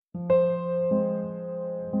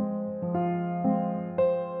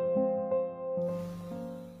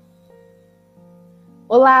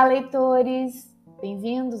Olá, leitores!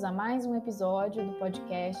 Bem-vindos a mais um episódio do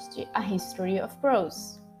podcast A History of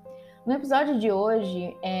Prose. No episódio de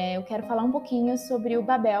hoje, eu quero falar um pouquinho sobre o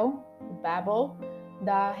Babel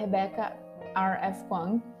da R.F.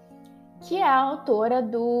 Kuang, que é a autora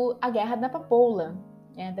do A Guerra da Papoula,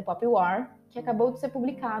 The Poppy War, que acabou de ser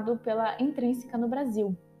publicado pela Intrínseca no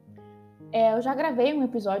Brasil. Eu já gravei um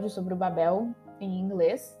episódio sobre o Babel em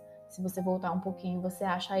inglês. Se você voltar um pouquinho, você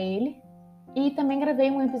acha ele. E também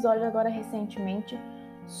gravei um episódio agora recentemente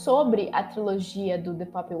sobre a trilogia do The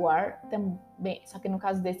Poppy War, também, só que no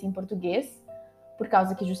caso desse em português, por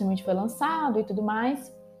causa que justamente foi lançado e tudo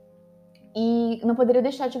mais. E não poderia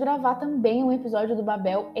deixar de gravar também um episódio do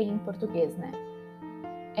Babel em português, né?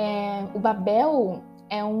 O Babel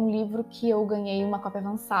é um livro que eu ganhei uma cópia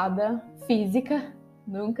avançada, física.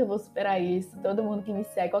 Nunca vou superar isso. Todo mundo que me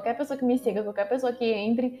segue, qualquer pessoa que me siga, qualquer pessoa que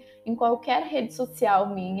entre em qualquer rede social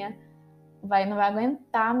minha, não vai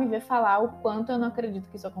aguentar me ver falar o quanto eu não acredito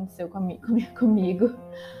que isso aconteceu comigo.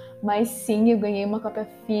 Mas sim, eu ganhei uma cópia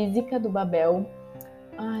física do Babel.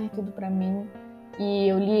 Ai, tudo pra mim. E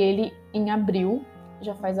eu li ele em abril,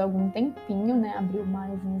 já faz algum tempinho, né? Abril,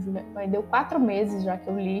 maio, junho, julho. Deu 4 meses já que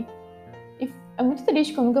eu li. E é muito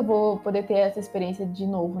triste que eu nunca vou poder ter essa experiência de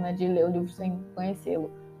novo, né? De ler o livro sem conhecê-lo.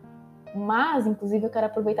 Mas, inclusive, eu quero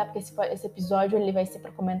aproveitar porque esse episódio ele vai ser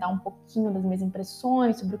para comentar um pouquinho das minhas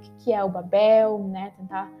impressões sobre o que é o Babel, né?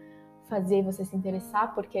 Tentar fazer você se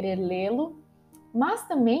interessar por querer lê-lo. Mas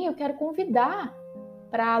também eu quero convidar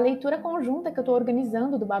para a leitura conjunta que eu estou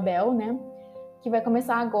organizando do Babel, né? Que vai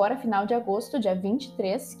começar agora, final de agosto, dia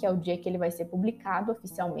 23, que é o dia que ele vai ser publicado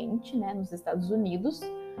oficialmente, né? Nos Estados Unidos.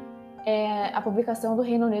 A publicação do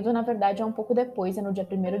Reino Unido, na verdade, é um pouco depois, é no dia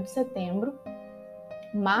 1º de setembro.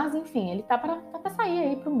 Mas, enfim, ele tá pra sair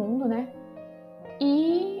aí pro mundo, né?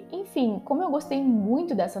 E, enfim, como eu gostei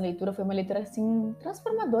muito dessa leitura, foi uma leitura, assim,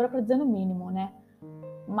 transformadora, pra dizer no mínimo, né?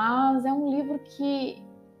 Mas é um livro que,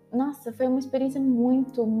 nossa, foi uma experiência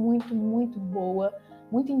muito, muito, muito boa,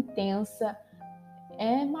 muito intensa.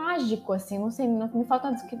 É mágico, assim, não sei, me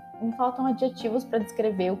faltam adjetivos pra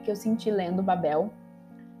descrever o que eu senti lendo Babel.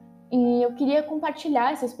 E eu queria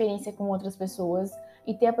compartilhar essa experiência com outras pessoas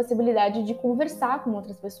e ter a possibilidade de conversar com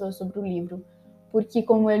outras pessoas sobre o livro. Porque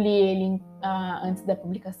como eu li ele antes da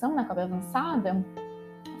publicação, na cópia avançada,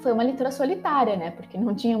 foi uma leitura solitária, né? Porque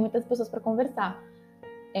não tinha muitas pessoas para conversar.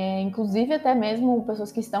 Inclusive, até mesmo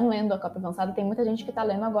pessoas que estão lendo a cópia avançada, tem muita gente que está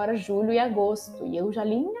lendo agora julho e agosto. E eu já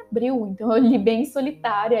li em abril, então eu li bem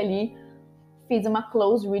solitária ali. Fiz uma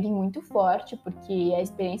close reading muito forte, porque a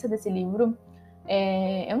experiência desse livro...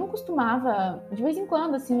 eu não costumava, de vez em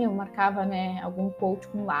quando, assim, eu marcava, né, algum quote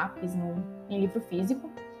com lápis em livro físico,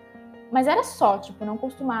 mas era só, tipo, não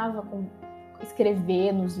costumava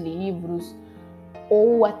escrever nos livros,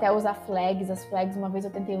 ou até usar flags. As flags uma vez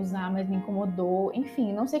eu tentei usar, mas me incomodou,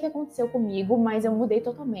 enfim, não sei o que aconteceu comigo, mas eu mudei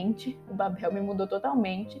totalmente, o Babel me mudou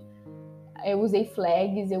totalmente. Eu usei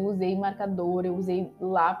flags, eu usei marcador, eu usei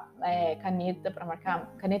caneta para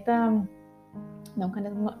marcar, caneta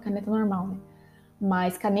normal, né?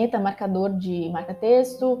 Mas caneta, marcador de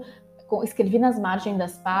marca-texto, escrevi nas margens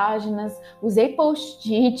das páginas, usei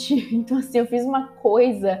post-it, então assim, eu fiz uma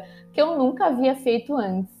coisa que eu nunca havia feito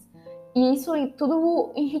antes. E isso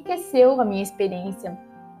tudo enriqueceu a minha experiência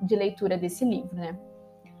de leitura desse livro, né?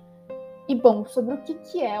 E bom, sobre o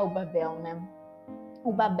que é o Babel, né?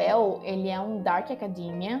 O Babel, ele é um Dark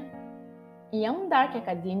Academia, e é um Dark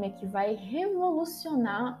Academia que vai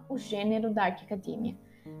revolucionar o gênero Dark Academia.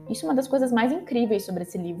 Isso é uma das coisas mais incríveis sobre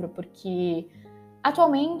esse livro, porque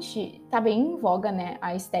atualmente está bem em voga, né,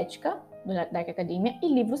 a estética do Dark Academia e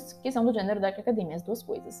livros que são do gênero Dark Academia, as duas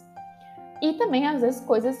coisas. E também, às vezes,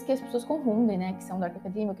 coisas que as pessoas confundem, né, que são Dark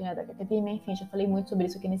Academia, que não é Dark Academia, enfim, já falei muito sobre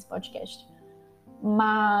isso aqui nesse podcast.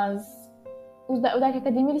 Mas o Dark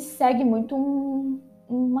Academia, ele segue muito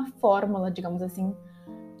uma fórmula, digamos assim,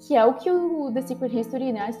 que é o que o The Secret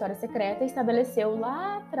History, né, a História Secreta, estabeleceu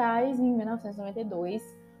lá atrás, em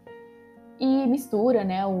 1992, e mistura,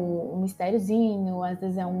 né, um mistériozinho, às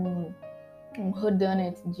vezes é um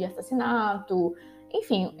whodunit de assassinato,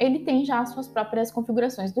 enfim, ele tem já as suas próprias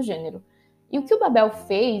configurações do gênero. E o que o Babel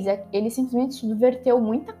fez é ele simplesmente subverteu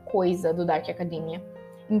muita coisa do Dark Academia.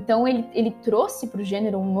 Então ele trouxe para o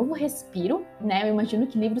gênero um novo respiro, né, eu imagino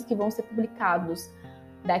que livros que vão ser publicados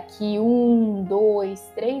daqui 1,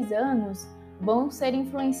 2, 3 anos vão ser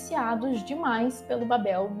influenciados demais pelo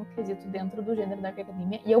Babel no quesito dentro do gênero da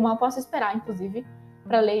Academia. E eu mal posso esperar, inclusive,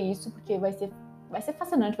 para ler isso, porque vai ser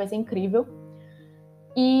fascinante, vai ser incrível.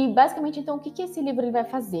 E, basicamente, então, o que esse livro ele vai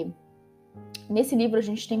fazer? Nesse livro, a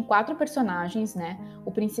gente tem 4 personagens, né?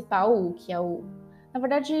 O principal, que é o... Na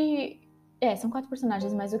verdade, São 4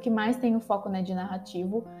 personagens, mas o que mais tem o foco, né, de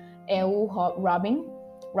narrativo é o Robin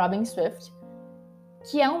Swift,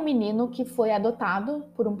 que é um menino que foi adotado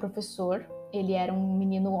por um professor. Ele era um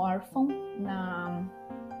menino órfão na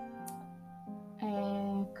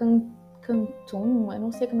Canton, eu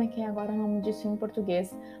não sei como é que é agora o nome disso em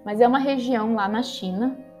português, mas é uma região lá na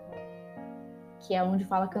China, que é onde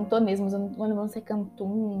fala cantonês, mas eu não tô lembrando se é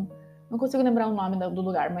Canton, não consigo lembrar o nome do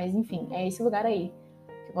lugar, mas enfim, é esse lugar aí,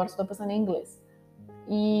 que agora estou pensando em inglês.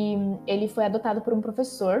 E ele foi adotado por um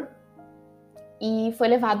professor e foi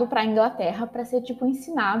levado para a Inglaterra para ser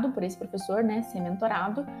ensinado por esse professor, né, ser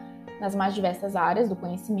mentorado nas mais diversas áreas do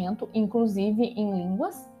conhecimento, inclusive em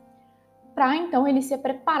línguas, para então ele ser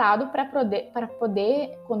preparado para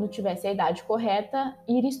poder, quando tivesse a idade correta,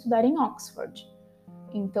 ir estudar em Oxford.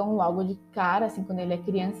 Então, logo de cara, assim, quando ele é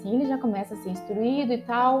criancinha, ele já começa a ser instruído e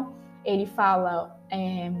tal. Ele fala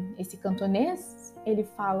esse cantonês, ele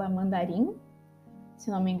fala mandarim, se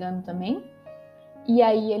não me engano também. E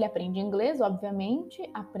aí ele aprende inglês, obviamente,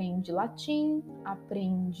 aprende latim,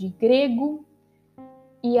 aprende grego.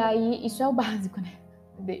 E aí, isso é o básico, né?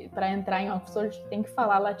 Para entrar em Oxford, tem que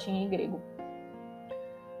falar latim e grego.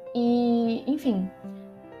 E, enfim,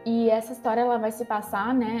 e essa história ela vai se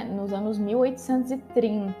passar, né, nos anos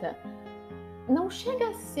 1830. Não chega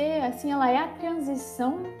a ser, assim, ela é a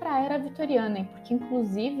transição para a Era Vitoriana, porque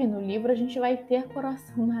inclusive no livro a gente vai ter a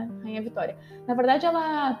coroação da Rainha Vitória. Na verdade,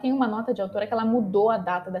 ela tem uma nota de autora que ela mudou a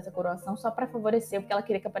data dessa coroação só para favorecer, porque ela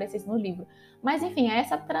queria que aparecesse no livro. Mas, enfim, é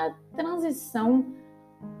essa transição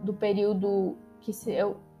do período que, se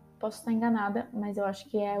eu posso estar enganada, mas eu acho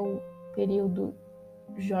que é o período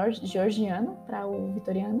georgiano para o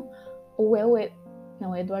vitoriano, ou é o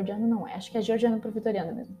eduardiano não é, acho que é georgiano para o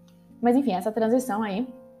vitoriano mesmo. Mas enfim, essa transição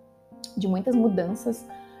aí de muitas mudanças,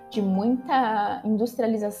 de muita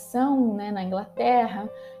industrialização, né, na Inglaterra,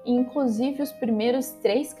 e inclusive os primeiros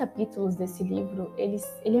 3 capítulos desse livro,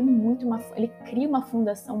 ele cria uma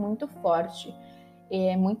fundação muito forte,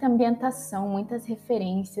 muita ambientação, muitas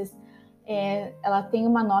referências. Ela tem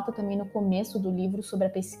uma nota também no começo do livro sobre a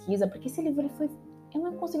pesquisa, porque esse livro eu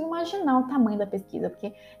não consigo imaginar o tamanho da pesquisa,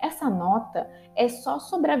 porque essa nota é só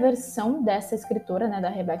sobre a versão dessa escritora, né, da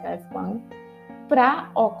Rebecca F. Kuang, para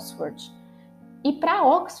Oxford. E para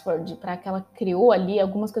Oxford, para que ela criou ali,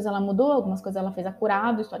 algumas coisas ela mudou, algumas coisas ela fez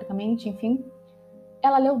acurado, historicamente, enfim.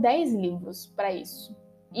 Ela leu 10 livros para isso.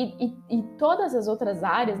 E todas as outras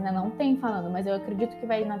áreas, né, não tem falando, mas eu acredito que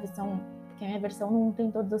vai na versão, porque a minha versão não tem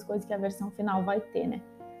todas as coisas que a versão final vai ter, né?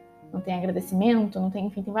 Não tem agradecimento, não tem,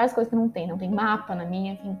 enfim, tem várias coisas que não tem mapa na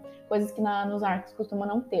minha, enfim, coisas que nos arcos costumam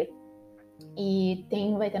não ter. E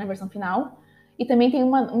vai ter na versão final. E também tem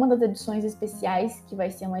uma das edições especiais, que vai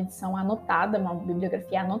ser uma edição anotada, uma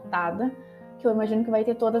bibliografia anotada, que eu imagino que vai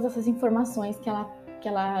ter todas essas informações que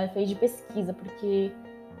ela fez de pesquisa, porque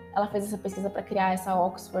ela fez essa pesquisa para criar essa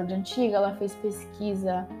Oxford antiga, ela fez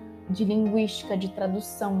pesquisa de linguística, de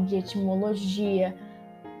tradução, de etimologia.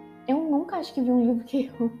 Eu nunca acho que vi um livro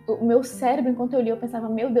que o meu cérebro, enquanto eu li, eu pensava,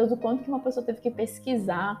 meu Deus, o quanto que uma pessoa teve que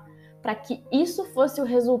pesquisar para que isso fosse o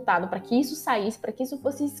resultado, para que isso saísse, para que isso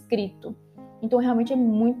fosse escrito. Então, realmente é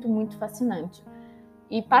muito, muito fascinante.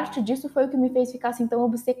 E parte disso foi o que me fez ficar assim tão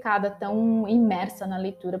obcecada, tão imersa na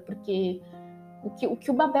leitura, porque o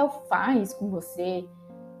que o Babel faz com você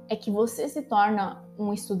é que você se torna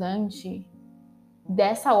um estudante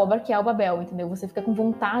dessa obra que é o Babel, entendeu? Você fica com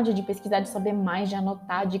vontade de pesquisar, de saber mais, de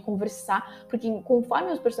anotar, de conversar, porque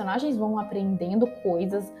conforme os personagens vão aprendendo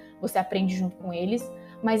coisas, você aprende junto com eles,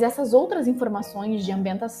 mas essas outras informações de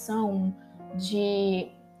ambientação, de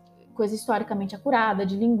coisa historicamente acurada,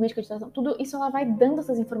 de linguística, de tradução, tudo isso ela vai dando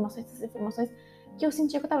essas informações que eu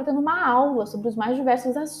sentia que eu estava tendo uma aula sobre os mais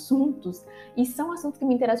diversos assuntos, e são assuntos que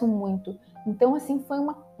me interessam muito. Então, assim, foi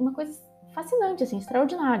uma coisa fascinante, assim,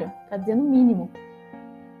 extraordinária, para dizer no mínimo.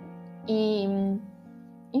 E,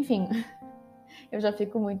 enfim, eu já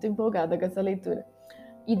fico muito empolgada com essa leitura.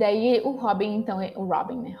 E daí o Robin, então,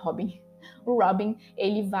 o Robin,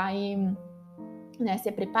 ele vai, né,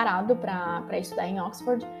 ser preparado para estudar em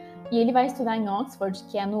Oxford. E ele vai estudar em Oxford,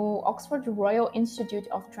 que é no Oxford Royal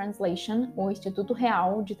Institute of Translation, o Instituto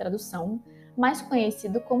Real de Tradução, mais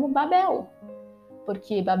conhecido como Babel.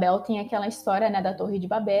 Porque Babel tem aquela história, né, da Torre de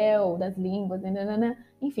Babel, das línguas,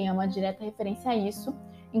 enfim, é uma direta referência a isso.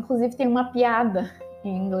 Inclusive tem uma piada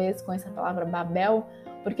em inglês com essa palavra Babel,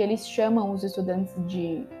 porque eles chamam os estudantes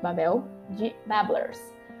de Babel de babblers.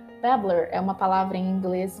 Babbler é uma palavra em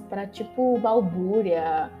inglês para tipo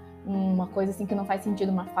balbúria, uma coisa assim que não faz sentido,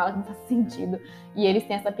 uma fala que não faz sentido. E eles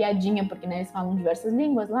têm essa piadinha, porque, né, eles falam diversas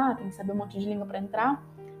línguas lá, tem que saber um monte de língua para entrar.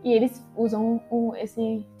 E eles usam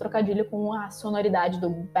esse trocadilho com a sonoridade do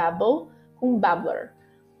babble, um babbler.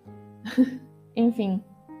 Enfim.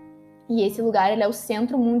 E esse lugar, ele é o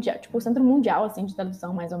centro mundial, tipo o centro mundial, assim, de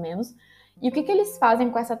tradução, mais ou menos. E o que eles fazem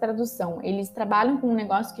com essa tradução? Eles trabalham com um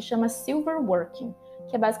negócio que chama silver working,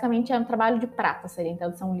 que é basicamente um trabalho de prata, seria em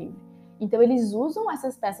tradução livre. Então, eles usam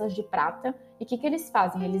essas peças de prata e o que eles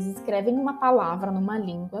fazem? Eles escrevem uma palavra numa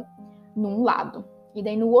língua, num lado. E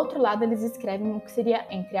daí, no outro lado, eles escrevem o que seria,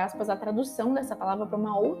 entre aspas, a tradução dessa palavra para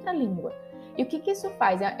uma outra língua. E o que isso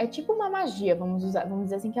faz? É tipo uma magia, vamos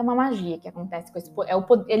dizer assim, que é uma magia que acontece com esse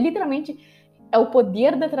literalmente é o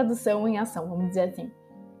poder da tradução em ação, vamos dizer assim.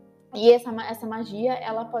 E essa magia,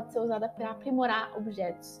 ela pode ser usada para aprimorar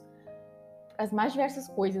objetos, as mais diversas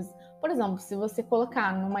coisas. Por exemplo, se você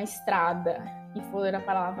colocar numa estrada e for a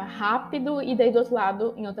palavra rápido e daí do outro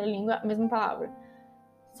lado, em outra língua, a mesma palavra.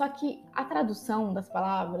 Só que a tradução das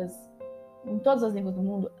palavras, em todas as línguas do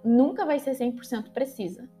mundo, nunca vai ser 100%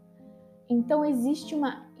 precisa. Então, existe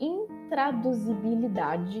uma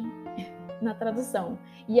intraduzibilidade na tradução.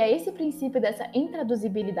 E é esse princípio dessa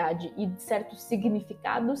intraduzibilidade e de certos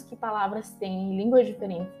significados que palavras têm em línguas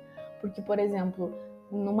diferentes. Porque, por exemplo,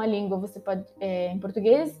 numa língua você pode, em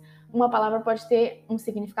português, uma palavra pode ter um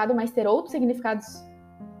significado, mas ter outros significados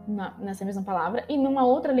nessa mesma palavra. E numa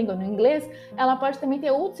outra língua, no inglês, ela pode também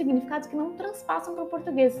ter outros significados que não transpassam para o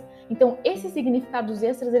português. Então, esses significados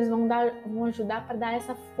extras, eles vão ajudar para dar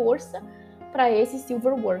essa força para esse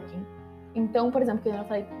silver working. Então, por exemplo, quando eu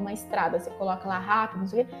falei uma estrada, você coloca lá rápido, não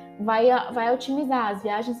sei o quê, vai otimizar, as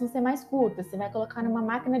viagens vão ser mais curtas. Você vai colocar numa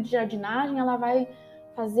máquina de jardinagem, ela vai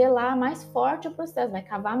fazer lá mais forte o processo, vai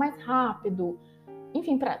cavar mais rápido.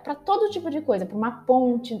 Enfim, para todo tipo de coisa, para uma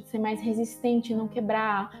ponte ser mais resistente e não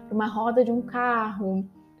quebrar, para uma roda de um carro,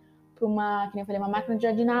 para uma, como eu falei, uma máquina de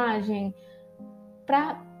jardinagem,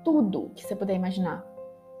 para tudo que você puder imaginar.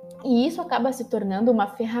 E isso acaba se tornando uma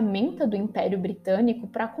ferramenta do Império Britânico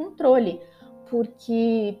para controle,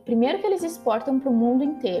 porque primeiro que eles exportam para o mundo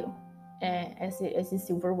inteiro esse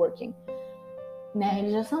silver working. Né?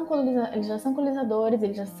 Eles já são colonizadores,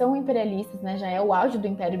 eles já são imperialistas, né? Já é o auge do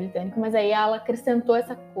Império Britânico, mas aí ela acrescentou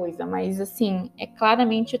essa coisa. Mas assim, é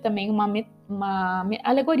claramente também uma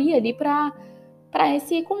alegoria ali para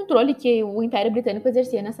esse controle que o Império Britânico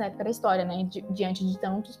exercia nessa época da história, né? Diante de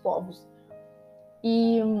tantos povos.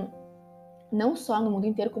 E não só no mundo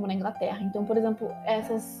inteiro, como na Inglaterra. Então, por exemplo,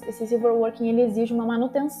 esse silver working, ele exige uma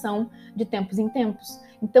manutenção de tempos em tempos.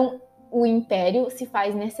 Então, o império se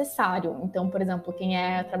faz necessário. Então, por exemplo, quem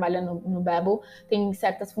trabalha no Babel tem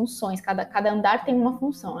certas funções. Cada andar tem uma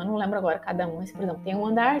função. Eu não lembro agora cada um. Mas, por exemplo, tem um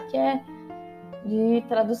andar que é de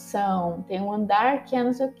tradução, tem um andar que é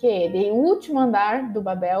não sei o quê. E o último andar do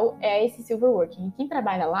Babel é esse silver working. E quem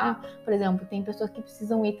trabalha lá, por exemplo, tem pessoas que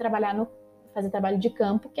precisam ir fazer trabalho de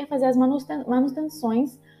campo, que é fazer as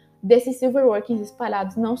manutenções desses silver workings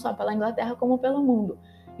espalhados não só pela Inglaterra, como pelo mundo.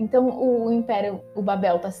 Então, o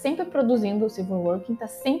Babel está sempre produzindo o silver working, está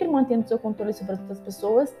sempre mantendo seu controle sobre outras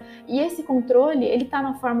pessoas, e esse controle, ele está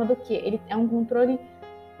na forma do quê? Ele é um controle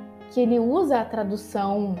que ele usa a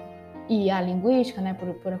tradução e a linguística, né,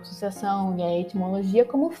 por associação, e a etimologia,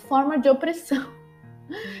 como forma de opressão.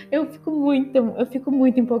 Eu fico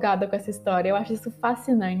muito empolgada com essa história, eu acho isso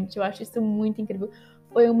fascinante, eu acho isso muito incrível.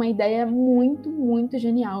 Foi uma ideia muito, muito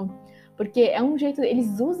genial. Porque é um jeito,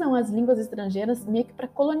 eles usam as línguas estrangeiras meio que para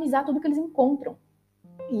colonizar tudo que eles encontram.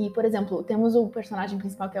 E, por exemplo, temos o personagem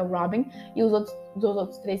principal, que é o Robin, e os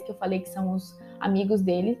outros três que eu falei, que são os amigos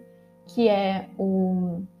dele, que é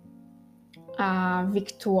a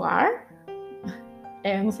Victoire,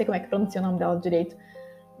 eu não sei como é que pronuncia o nome dela direito,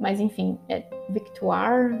 mas enfim, é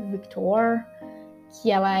Victoire,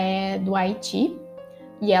 que ela é do Haiti,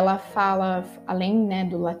 e ela fala, além, né,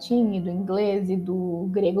 do latim e do inglês e do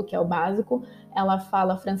grego, que é o básico, ela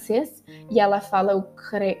fala francês e ela fala o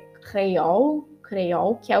creole,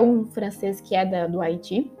 que é um francês que é do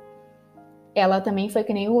Haiti. Ela também foi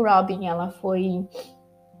que nem o Robin, ela foi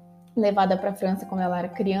levada para a França quando ela era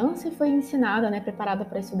criança e foi ensinada, né, preparada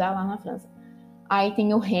para estudar lá na França. Aí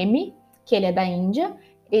tem o Remy, que ele é da Índia,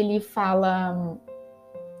 ele fala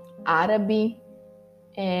árabe,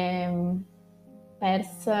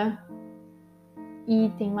 persa,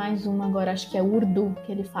 e tem mais uma agora, acho que é urdu,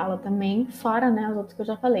 que ele fala também, fora, né, as outras que eu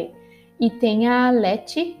já falei. E tem a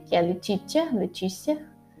Letty, que é Letícia,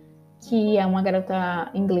 que é uma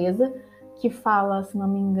garota inglesa, que fala, se não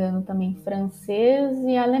me engano, também francês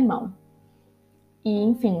e alemão. E,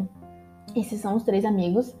 enfim, esses são os três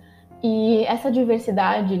amigos. E essa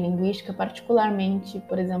diversidade linguística, particularmente,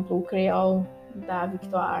 por exemplo, o creole da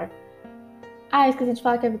Victoire. Esqueci de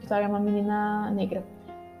falar que a Victoria é uma menina negra.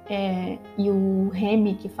 E o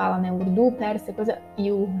Remy, que fala, né, urdu, persa, coisa,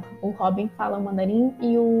 e o Robin fala o mandarim,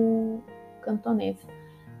 e o cantonês.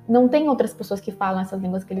 Não tem outras pessoas que falam essas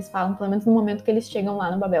línguas que eles falam, pelo menos no momento que eles chegam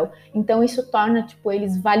lá no Babel. Então isso torna, tipo,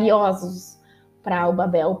 eles valiosos para o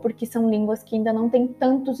Babel, porque são línguas que ainda não tem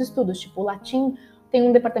tantos estudos. Tipo, o latim tem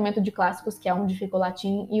um departamento de clássicos, que é onde fica o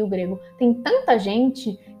latim e o grego. Tem tanta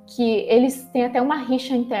gente que eles têm até uma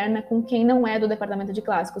rixa interna com quem não é do departamento de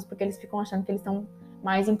clássicos, porque eles ficam achando que eles são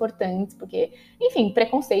mais importantes, porque, enfim,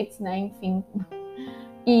 preconceitos, né, enfim.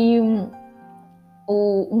 E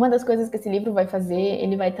uma das coisas que esse livro vai fazer,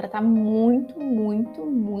 ele vai tratar muito, muito,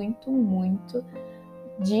 muito, muito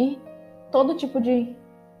de todo tipo de...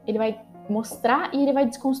 Ele vai mostrar e ele vai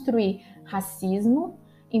desconstruir racismo,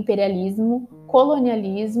 imperialismo,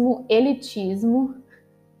 colonialismo, elitismo,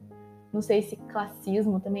 não sei se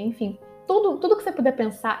classismo também, enfim. Tudo que você puder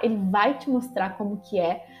pensar, ele vai te mostrar como que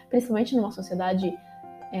é, principalmente numa sociedade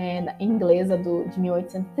inglesa de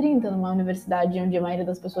 1830, numa universidade onde a maioria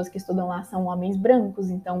das pessoas que estudam lá são homens brancos,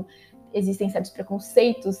 então existem certos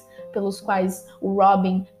preconceitos pelos quais o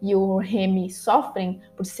Robin e o Remy sofrem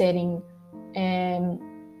por serem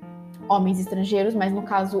homens estrangeiros, mas no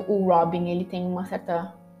caso o Robin, ele tem uma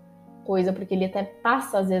certa coisa, porque ele até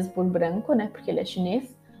passa às vezes por branco, né, porque ele é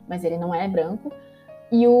chinês, mas ele não é branco,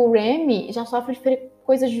 e o Remy já sofre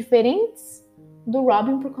coisas diferentes do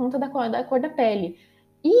Robin por conta da cor da pele.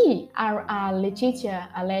 E a Letitia,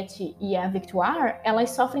 a Letty e a Victoire,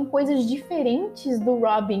 elas sofrem coisas diferentes do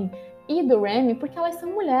Robin e do Remy, porque elas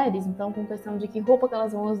são mulheres. Então, com questão de que roupa que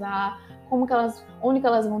elas vão usar, onde que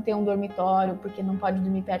elas vão ter um dormitório, porque não pode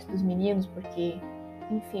dormir perto dos meninos, porque,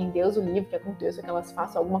 enfim, Deus o livre que aconteça, que elas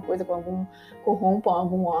façam alguma coisa corrompam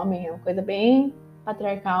algum homem, é uma coisa bem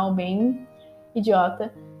patriarcal, bem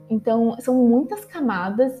idiota. Então, são muitas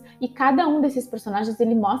camadas e cada um desses personagens,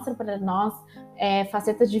 ele mostra para nós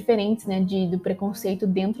facetas diferentes, né, do preconceito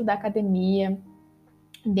dentro da academia,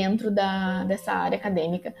 dentro dessa área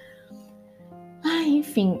acadêmica.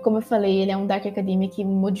 Enfim, como eu falei, ele é um Dark Academia que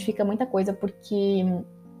modifica muita coisa, porque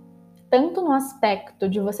tanto no aspecto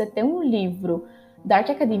de você ter um livro Dark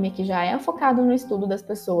Academia que já é focado no estudo das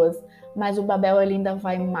pessoas, mas o Babel ele ainda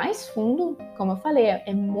vai mais fundo, como eu falei,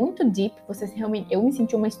 é muito deep. Eu me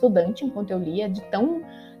senti uma estudante enquanto eu lia, de tão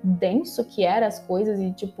denso que eram as coisas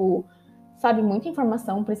e, tipo, sabe, muita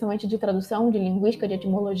informação, principalmente de tradução, de linguística, de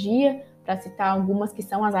etimologia, para citar algumas que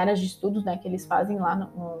são as áreas de estudos, né, que eles fazem lá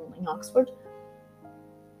em Oxford.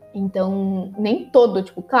 Então, nem todo,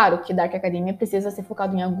 tipo, claro que Dark Academia precisa ser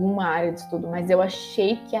focado em alguma área de estudo, mas eu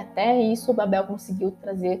achei que até isso o Babel conseguiu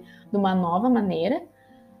trazer de uma nova maneira,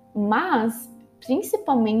 mas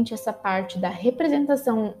principalmente essa parte da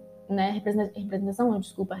representação, né,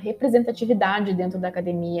 representatividade dentro da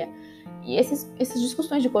academia, e essas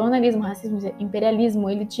discussões de colonialismo, racismo, imperialismo,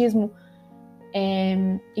 elitismo,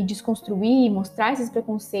 e desconstruir, mostrar esses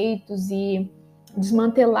preconceitos e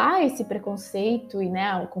desmantelar esse preconceito, e,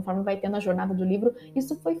 né, conforme vai tendo a jornada do livro,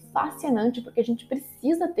 isso foi fascinante, porque a gente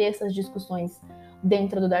precisa ter essas discussões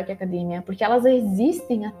dentro do Dark Academia, porque elas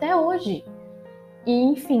existem até hoje. E,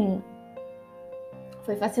 enfim,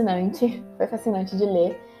 foi fascinante de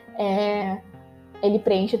ler. Ele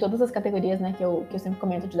preenche todas as categorias, né, que eu sempre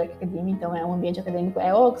comento de Dark Academia. Então é um ambiente acadêmico,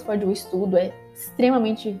 é Oxford, o estudo é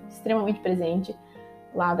extremamente presente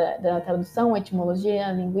lá da tradução,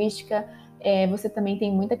 etimologia, linguística. Você também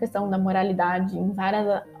tem muita questão da moralidade em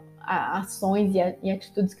várias ações e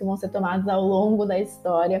atitudes que vão ser tomadas ao longo da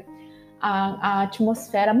história. A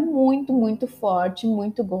atmosfera muito, muito forte,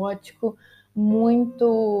 muito gótico,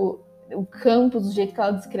 muito... O campus, do jeito que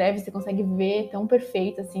ela descreve, você consegue ver tão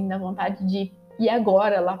perfeito, assim, dá vontade de ir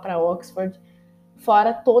agora lá para Oxford,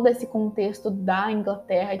 fora todo esse contexto da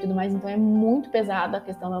Inglaterra e tudo mais. Então é muito pesada a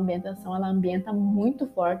questão da ambientação, ela ambienta muito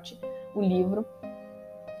forte o livro.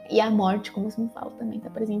 E a morte, como você me fala, também está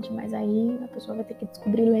presente, mas aí a pessoa vai ter que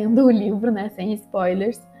descobrir lendo o livro, né, sem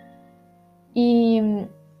spoilers. E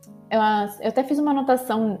eu até fiz uma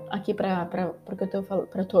anotação aqui para o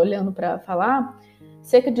que eu tô olhando para falar.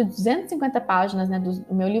 Cerca de 250 páginas, né,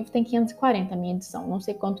 o meu livro tem 540, a minha edição. Não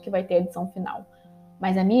sei quanto que vai ter a edição final,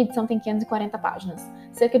 mas a minha edição tem 540 páginas.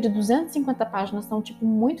 Cerca de 250 páginas são, tipo,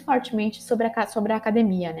 muito fortemente sobre a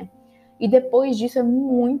academia, né? E depois disso é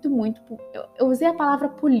muito, muito... Eu usei a palavra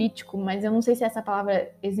político, mas eu não sei se essa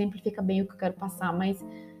palavra exemplifica bem o que eu quero passar, mas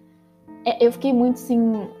eu fiquei muito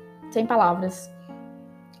sem palavras.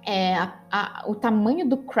 O tamanho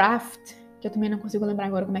do craft, que eu também não consigo lembrar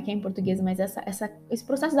agora como é que é em português, mas esse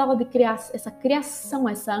processo dela de criar, essa criação,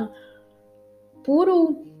 esse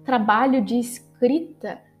puro trabalho de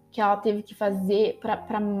escrita que ela teve que fazer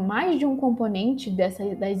para mais de um componente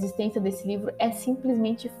da existência desse livro é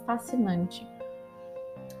simplesmente fascinante.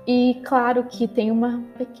 E claro que tem uma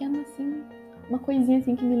pequena, assim, uma coisinha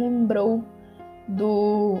assim que me lembrou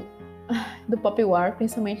do Pop War,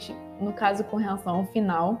 principalmente no caso com relação ao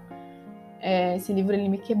final. Esse livro ele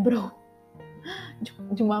me quebrou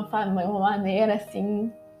de uma maneira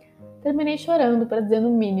assim. Terminei chorando, pra dizer no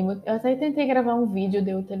mínimo. Eu até tentei gravar um vídeo de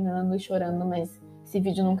eu terminando e chorando, mas esse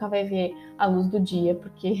vídeo nunca vai ver a luz do dia,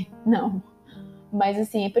 porque não. Mas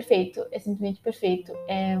assim, é perfeito, é simplesmente perfeito.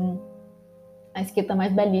 É a escrita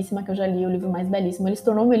mais belíssima que eu já li, o livro mais belíssimo. Ele se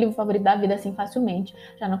tornou meu livro favorito da vida, assim, facilmente,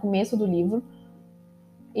 já no começo do livro.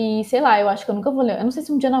 E sei lá, eu acho que eu nunca vou ler. Eu não sei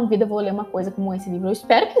se um dia na vida eu vou ler uma coisa como esse livro. Eu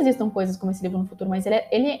espero que existam coisas como esse livro no futuro, mas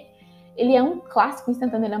ele é um clássico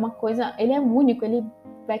instantâneo, ele é uma coisa, ele é único, ele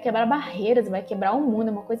vai quebrar barreiras, vai quebrar o mundo,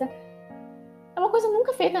 é uma coisa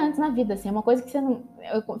nunca feita antes na vida, assim, é uma coisa que você não...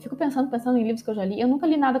 Eu fico pensando em livros que eu já li, eu nunca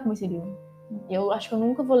li nada como esse livro. Eu acho que eu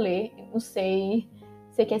nunca vou ler, não sei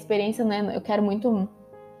que a experiência, né, eu quero muito,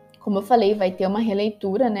 como eu falei, vai ter uma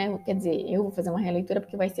releitura, né, quer dizer, eu vou fazer uma releitura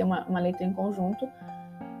porque vai ser uma leitura em conjunto,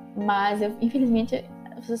 mas infelizmente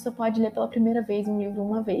você só pode ler pela primeira vez um livro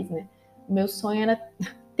uma vez, né. Meu sonho era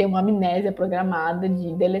ter uma amnésia programada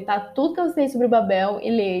de deletar tudo que eu sei sobre o Babel e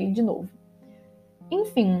ler ele de novo.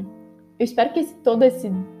 Enfim, eu espero que todo esse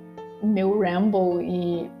meu ramble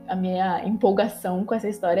e a minha empolgação com essa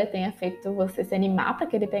história tenha feito você se animar para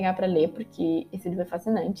querer pegar para ler, porque esse livro é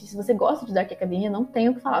fascinante. Se você gosta de Dark Academia, não tem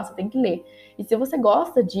o que falar, você tem que ler. E se você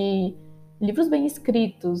gosta de livros bem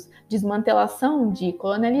escritos, desmantelação de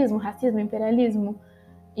colonialismo, racismo, imperialismo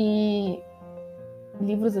e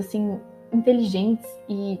livros assim inteligentes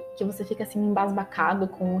e que você fica assim embasbacado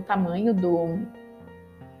com o tamanho do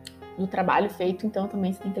trabalho feito, então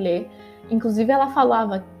também você tem que ler. Inclusive ela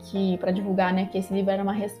falava que, para divulgar, né, que esse livro era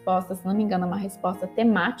uma resposta, se não me engano, uma resposta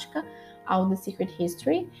temática ao The Secret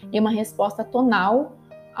History e uma resposta tonal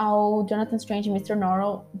ao Jonathan Strange e Mr.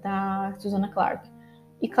 Norrell da Susanna Clarke.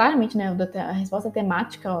 E claramente, né, a resposta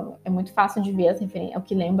temática é muito fácil de ver as referências, é o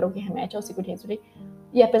que lembra, o que remete ao Secret History.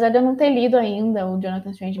 E apesar de eu não ter lido ainda o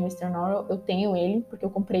Jonathan Strange e Mr. Norrell, eu tenho ele, porque eu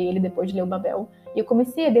comprei ele depois de ler o Babel. E eu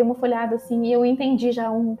comecei a dar uma folhada assim, e eu entendi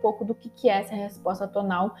já um pouco do que é essa resposta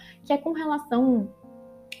tonal, que é com relação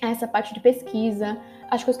a essa parte de pesquisa.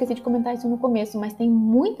 Acho que eu esqueci de comentar isso no começo, mas tem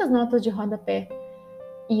muitas notas de rodapé.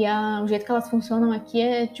 E o jeito que elas funcionam aqui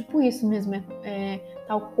é tipo isso mesmo,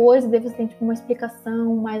 tal coisa, daí você tem tipo uma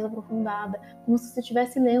explicação mais aprofundada, como se você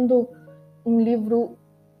estivesse lendo um livro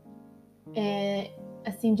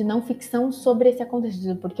assim, de não ficção sobre esse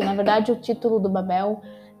acontecido, porque na verdade o título do Babel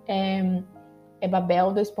é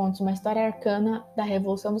Babel, uma história arcana da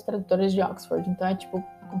Revolução dos Tradutores de Oxford. Então é tipo,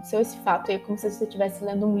 aconteceu esse fato, é como se você estivesse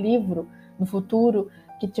lendo um livro no futuro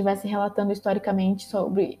que estivesse relatando historicamente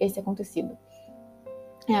sobre esse acontecido.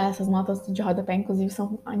 Essas notas de rodapé, inclusive,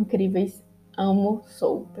 são incríveis. Amo,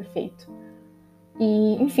 sou, perfeito.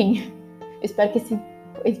 E, enfim, eu espero que esse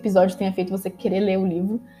episódio tenha feito você querer ler o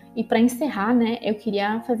livro. E para encerrar, né, eu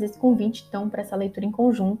queria fazer esse convite, então, para essa leitura em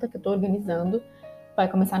conjunta que eu estou organizando. Vai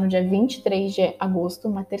começar no dia 23 de agosto,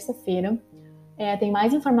 uma terça-feira. Tem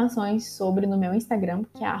mais informações sobre no meu Instagram,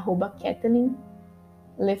 que é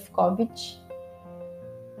 @KathleenLefkovich.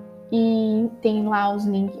 E tem lá o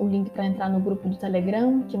link para entrar no grupo do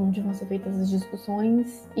Telegram, que é onde vão ser feitas as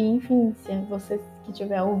discussões. E, enfim, se você que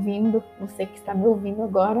estiver ouvindo, você que está me ouvindo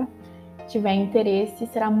agora, tiver interesse,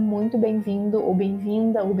 será muito bem-vindo, ou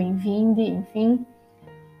bem-vinda, ou bem-vinde, enfim,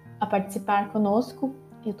 a participar conosco.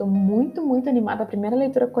 Eu estou muito, muito animada. A primeira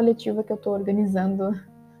leitura coletiva que eu estou organizando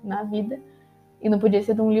na vida. E não podia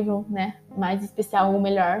ser de um livro, né, mais especial ou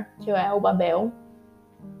melhor, que é o Babel.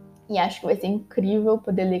 E acho que vai ser incrível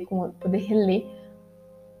poder reler,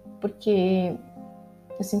 porque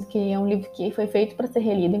eu sinto que é um livro que foi feito para ser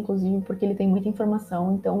relido, inclusive porque ele tem muita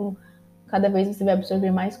informação, então cada vez você vai absorver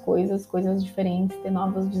mais coisas diferentes, ter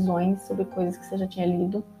novas visões sobre coisas que você já tinha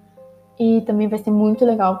lido. E também vai ser muito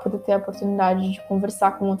legal poder ter a oportunidade de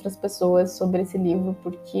conversar com outras pessoas sobre esse livro,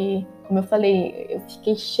 porque, como eu falei, eu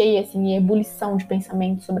fiquei cheia, assim, em ebulição de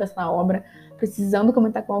pensamento sobre essa obra, precisando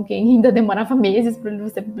comentar com alguém, ainda demorava meses para o livro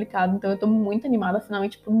ser publicado, então eu estou muito animada,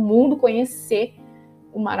 finalmente, para o mundo conhecer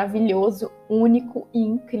o maravilhoso, único e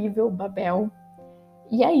incrível Babel.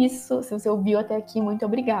 E é isso, se você ouviu até aqui, muito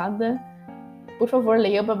obrigada. Por favor,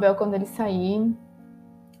 leia o Babel quando ele sair.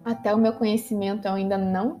 Até o meu conhecimento, eu ainda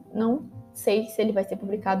não sei se ele vai ser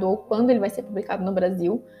publicado ou quando ele vai ser publicado no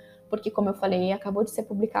Brasil, porque, como eu falei, acabou de ser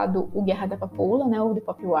publicado o Guerra da Papoula, né, o The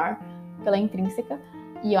Pop War, pela Intrínseca,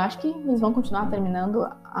 e eu acho que eles vão continuar terminando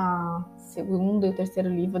a segundo e o terceiro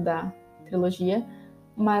livro da trilogia,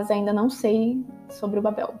 mas ainda não sei sobre o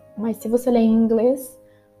Babel. Mas se você lê em inglês,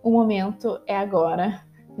 o momento é agora.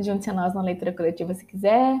 Junte-se a nós na leitura coletiva se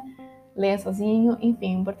quiser. leia sozinho,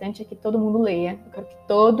 enfim, o importante é que todo mundo leia. Eu quero que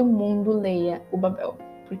todo mundo leia o Babel,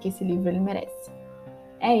 porque esse livro ele merece.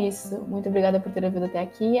 É isso, muito obrigada por ter ouvido até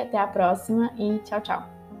aqui, até a próxima e tchau,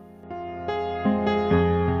 tchau!